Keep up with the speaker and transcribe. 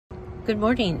Good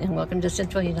morning and welcome to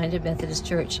Central United Methodist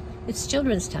Church. It's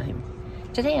children's time.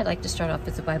 Today I'd like to start off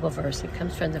with the Bible verse. It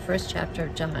comes from the first chapter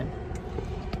of John.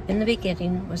 In the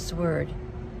beginning was the Word,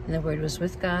 and the Word was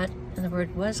with God, and the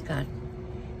Word was God.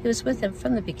 He was with Him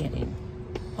from the beginning.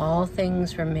 All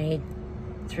things were made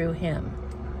through Him.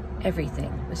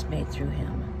 Everything was made through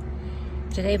Him.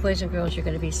 Today, boys and girls, you're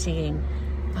going to be seeing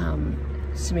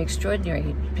some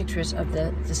extraordinary pictures of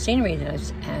the scenery that I've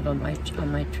had on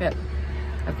my trip.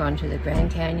 I've gone to the Grand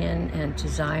Canyon and to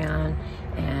Zion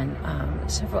and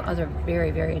several other very,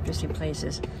 very interesting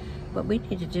places. What we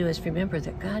need to do is remember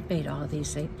that God made all of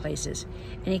these places,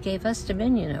 and He gave us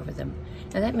dominion over them.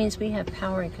 Now that means we have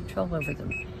power and control over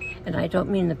them. And I don't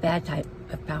mean the bad type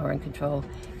of power and control.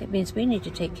 It means we need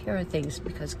to take care of things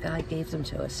because God gave them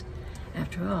to us.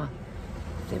 After all,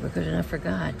 if they were good enough for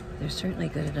God, they're certainly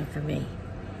good enough for me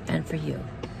and for you.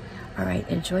 All right,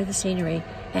 enjoy the scenery,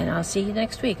 and I'll see you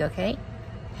next week, okay?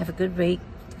 Have a good week.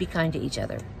 Be kind to each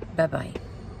other. Bye-bye.